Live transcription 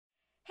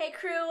Hey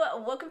crew,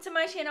 welcome to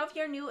my channel if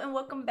you're new, and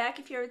welcome back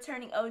if you're a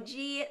returning OG.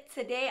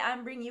 Today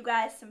I'm bringing you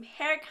guys some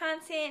hair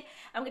content.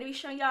 I'm going to be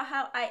showing y'all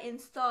how I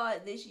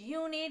installed this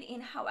unit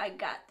and how I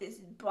got this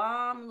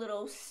bomb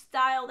little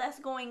style that's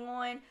going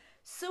on.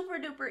 Super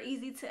duper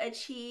easy to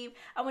achieve.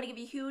 I want to give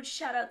a huge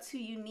shout out to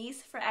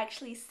UNICE for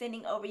actually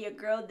sending over your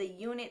girl the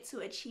unit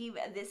to achieve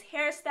this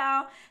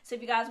hairstyle. So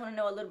if you guys want to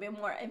know a little bit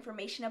more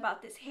information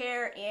about this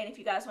hair, and if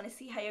you guys want to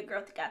see how your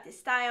girl got this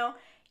style,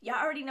 y'all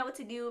already know what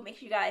to do. Make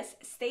sure you guys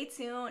stay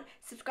tuned,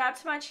 subscribe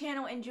to my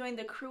channel, and join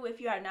the crew if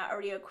you are not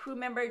already a crew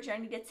member.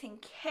 Journey to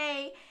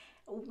 10K.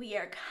 We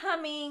are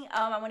coming.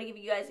 I want to give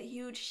you guys a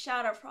huge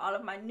shout out for all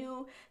of my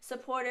new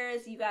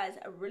supporters. You guys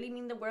really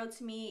mean the world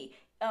to me.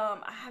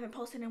 I haven't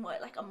posted in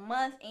like a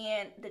month,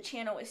 and the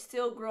channel is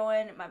still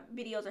growing. My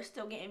videos are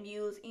still getting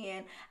views,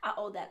 and I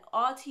owe that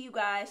all to you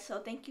guys. So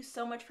thank you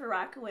so much for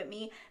rocking with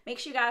me. Make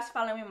sure you guys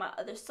follow me on my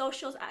other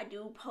socials. I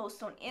do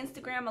post on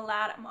Instagram a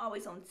lot. I'm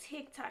always on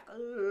TikTok.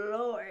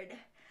 Lord,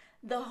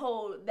 the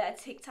hold that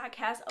TikTok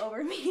has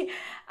over me.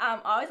 I'm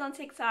always on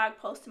TikTok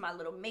posting my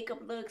little makeup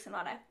looks and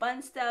all that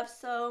fun stuff.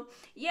 So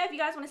yeah, if you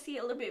guys want to see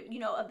a little bit,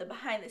 of the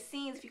behind the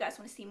scenes, if you guys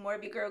want to see more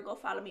of your girl, go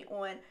follow me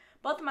on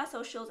both of my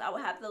socials. I will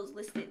have those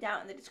listed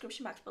down in the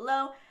description box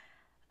below.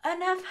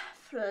 Enough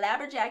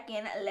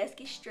flabberjacking. Let's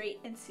get straight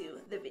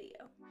into the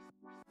video.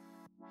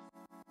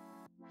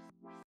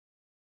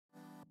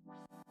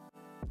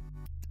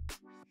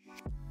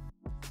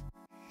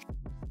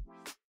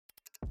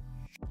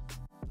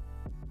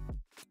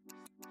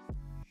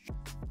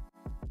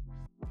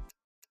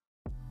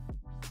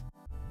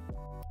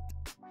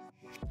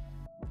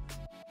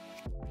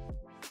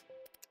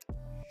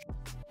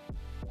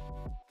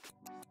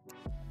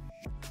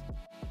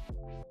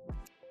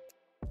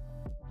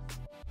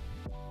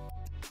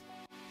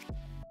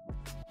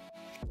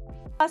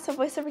 So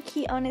voiceover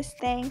Keya's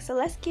thing. So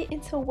let's get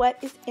into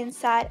what is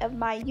inside of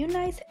my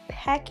UNICE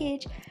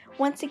package.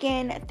 Once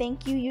again,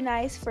 thank you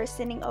UNICE for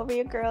sending over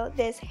your girl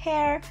this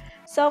hair.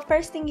 So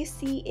first thing you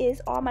see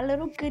is all my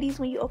little goodies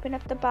when you open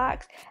up the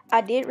box.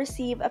 I did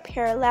receive a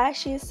pair of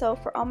lashes, so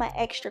for all my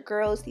extra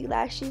girls, the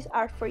lashes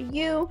are for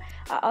you.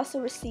 I also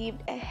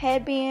received a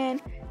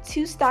headband,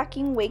 2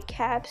 stocking wig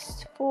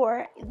caps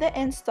for the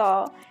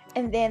install,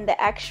 and then the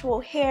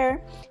actual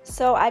hair.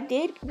 So I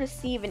did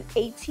receive an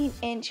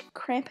 18-inch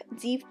crimp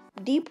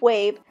deep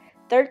wave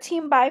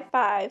 13 by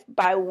 5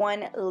 by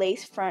 1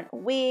 lace front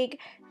wig.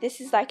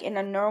 This is like in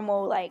a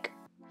normal like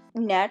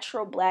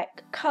natural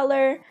black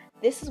color.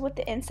 This is what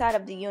the inside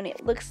of the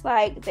unit looks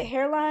like. The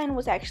hairline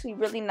was actually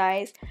really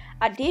nice.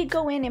 I did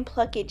go in and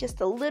pluck it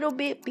just a little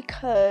bit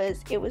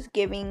because it was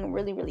giving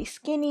really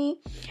skinny.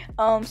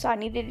 So I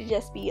needed to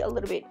just be a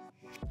little bit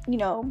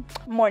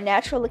more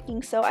natural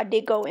looking. So I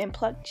did go and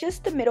pluck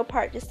just the middle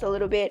part just a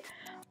little bit.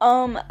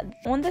 On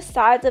the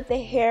sides of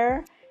the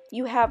hair,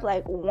 you have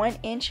like 1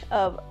 inch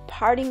of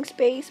parting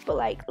space, but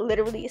like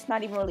literally it's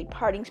not even really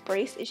parting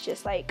space, it's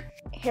just like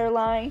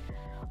hairline.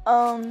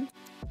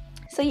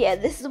 So yeah,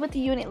 this is what the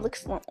unit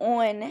looks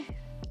on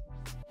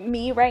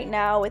me right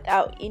now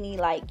without any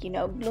like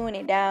gluing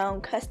it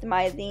down,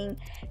 customizing.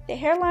 The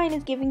hairline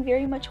is giving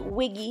very much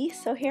wiggy,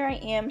 so here I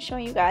am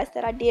showing you guys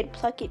that I did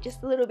pluck it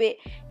just a little bit.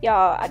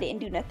 Y'all, I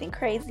didn't do nothing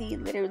crazy.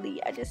 Literally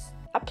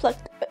I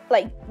plucked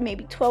like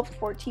maybe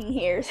 12-14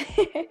 hairs.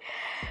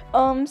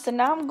 So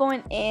now I'm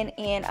going in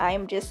and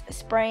I'm just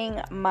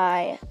spraying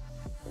my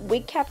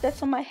wig cap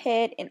that's on my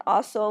head and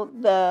also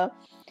the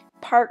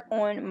part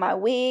on my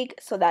wig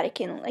so that it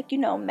can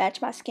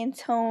match my skin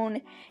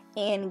tone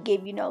and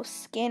give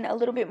skin a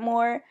little bit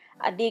more.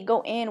 I did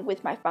go in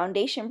with my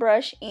foundation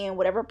brush, and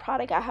whatever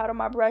product I had on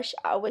my brush,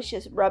 I was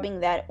just rubbing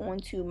that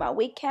onto my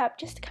wig cap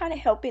just to kind of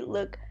help it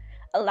look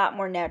a lot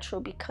more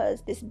natural,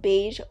 because this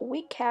beige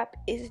wig cap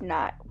is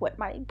not what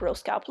my bro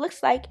scalp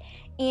looks like.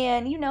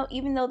 And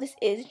even though this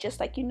is just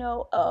like a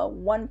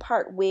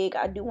 1-part wig,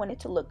 I do want it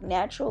to look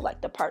natural,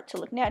 like the part to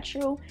look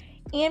natural,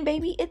 and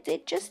baby, it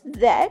did just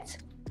that.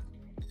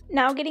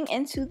 Now getting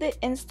into the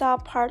install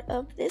part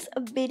of this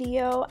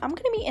video, I'm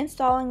going to be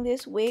installing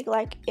this wig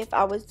like if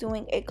I was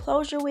doing a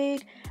closure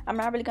wig. I'm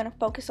not really going to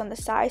focus on the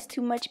size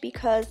too much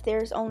because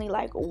there's only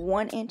like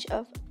 1 inch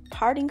of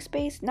parting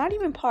space. Not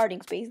even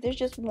parting space, there's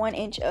just 1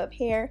 inch of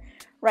hair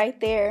right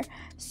there.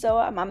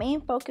 So my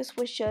main focus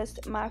was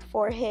just my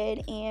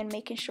forehead and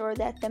making sure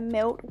that the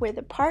melt where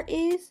the part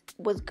is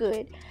was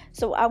good.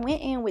 So I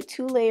went in with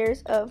 2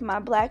 layers of my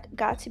black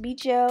Got To Be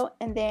gel,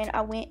 and then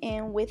I went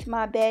in with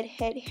my bed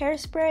head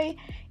hairspray,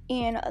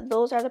 and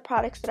those are the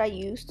products that I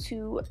use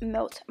to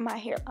melt my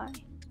hairline.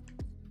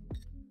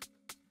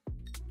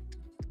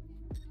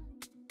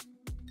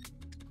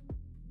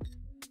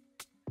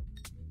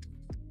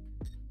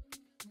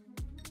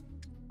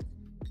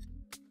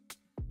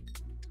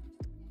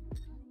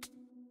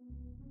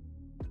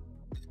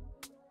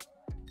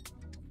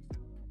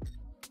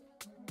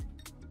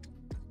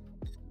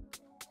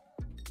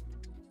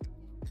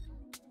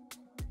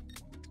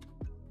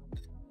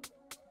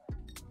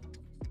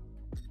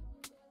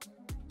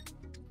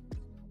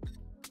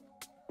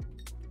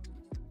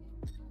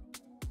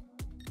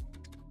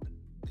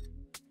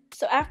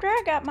 So after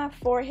I got my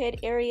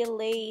forehead area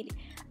laid,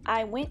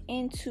 I went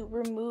in to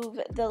remove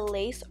the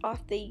lace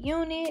off the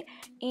unit,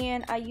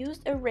 and I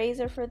used a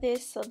razor for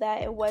this so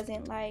that it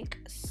wasn't like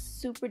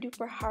super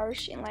duper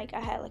harsh and like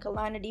I had like a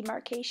line of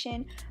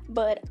demarcation,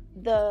 but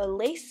the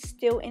lace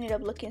still ended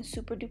up looking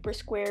super duper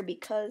square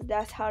because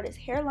that's how this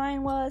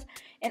hairline was.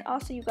 And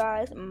also, you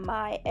guys,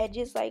 my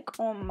edges like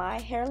on my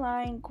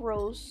hairline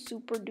grows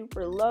super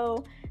duper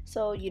low,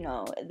 so you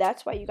know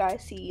that's why you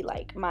guys see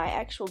like my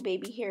actual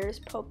baby hairs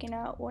poking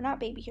out. Well, not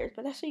baby hairs,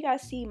 but that's why you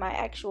guys see my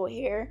actual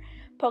hair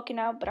poking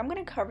out. But I'm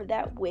gonna cover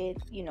that with,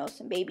 you know,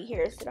 some baby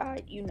hairs that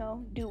I, you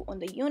know, do on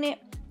the unit.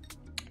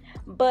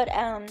 But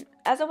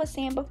as I was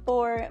saying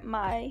before,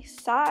 my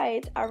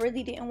sides, I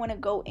really didn't want to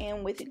go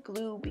in with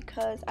glue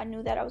because I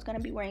knew that I was going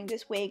to be wearing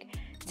this wig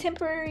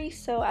temporary.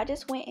 So I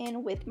just went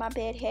in with my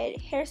bedhead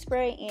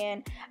hairspray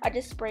and I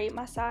just sprayed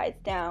my sides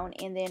down,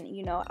 and then,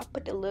 you know, I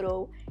put the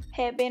little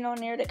headband on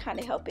there to kind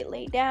of help it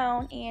lay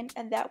down, and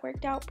that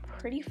worked out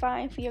pretty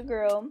fine for your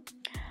girl.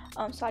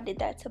 So I did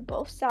that to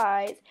both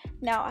sides.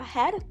 Now I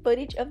had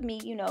footage of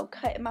me, you know,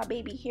 cutting my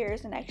baby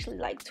hairs and actually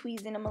like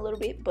tweezing them a little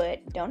bit,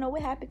 but don't know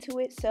what happened to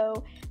it.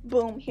 So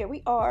boom, here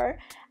we are.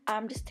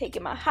 I'm just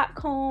taking my hot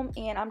comb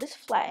and I'm just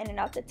flattening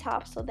out the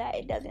top so that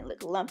it doesn't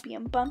look lumpy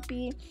and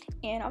bumpy.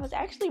 And I was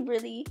actually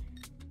really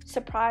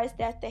surprised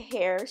that the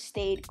hair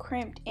stayed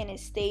crimped and it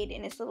stayed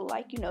in this little,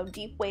 like, you know,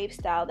 deep wave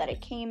style that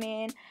it came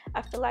in.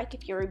 I feel like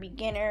if you're a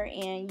beginner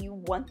and you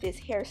want this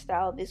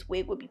hairstyle, this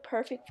wig would be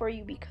perfect for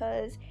you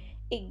because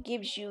it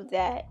gives you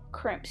that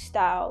crimp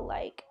style,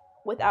 like,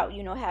 without,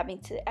 you know, having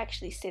to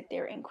actually sit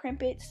there and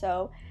crimp it.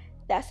 So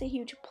that's a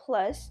huge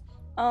plus.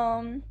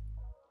 And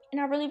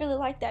I really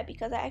like that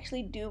because I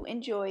actually do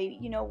enjoy,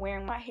 you know,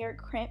 wearing my hair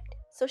crimped.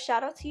 So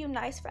shout out to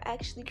UNICE for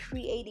actually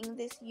creating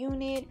this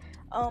unit.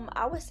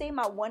 I would say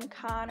my one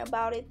con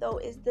about it though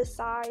is the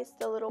size,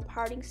 the little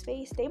parting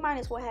space. They might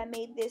as well have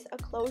made this a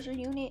closure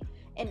unit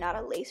and not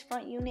a lace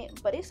front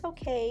unit, but it's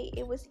okay.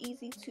 It was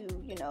easy to,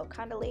 you know,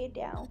 kind of lay it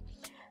down.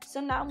 So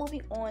now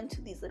moving on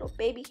to these little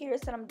baby hairs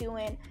that I'm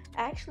doing.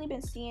 I actually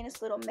been seeing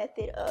this little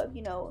method of,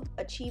 you know,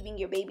 achieving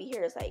your baby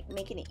hairs, like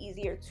making it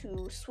easier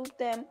to swoop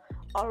them,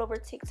 all over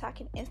TikTok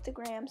and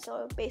Instagram.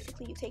 So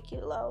basically you take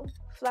your little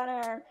flat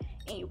iron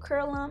and you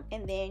curl them,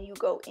 and then you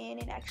go in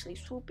and actually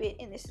swoop it,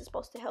 and this is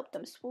supposed to help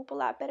them swoop a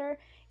lot better.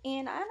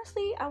 And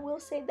honestly, I will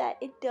say that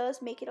it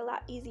does make it a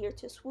lot easier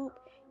to swoop.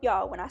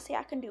 Y'all, when I say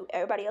I can do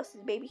everybody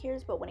else's baby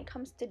hairs, but when it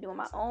comes to doing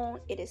my own,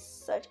 it is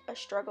such a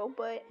struggle.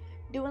 But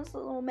doing this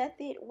little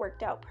method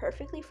worked out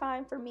perfectly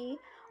fine for me,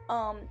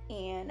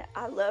 and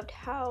I loved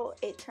how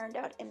it turned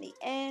out in the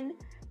end.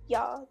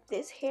 Y'all,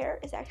 this hair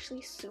is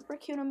actually super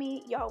cute on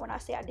me. Y'all, when I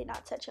say I did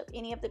not touch up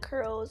any of the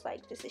curls,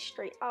 like, this is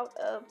straight out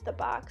of the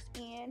box,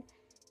 and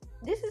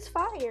this is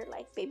fire.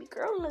 Like, baby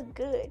girl look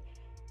good.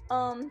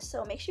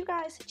 So make sure you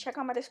guys check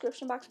out my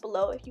description box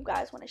below if you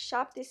guys want to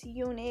shop this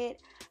unit.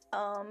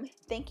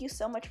 Thank you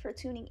so much for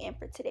tuning in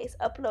for today's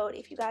upload.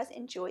 If you guys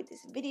enjoyed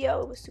this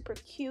video, it was super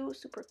cute,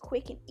 super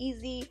quick and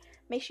easy.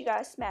 Make sure you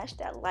guys smash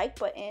that like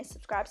button,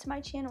 subscribe to my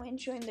channel, and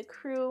join the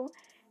crew.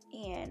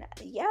 And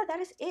yeah, that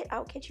is it.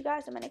 I'll catch you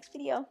guys in my next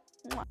video.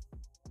 Mwah.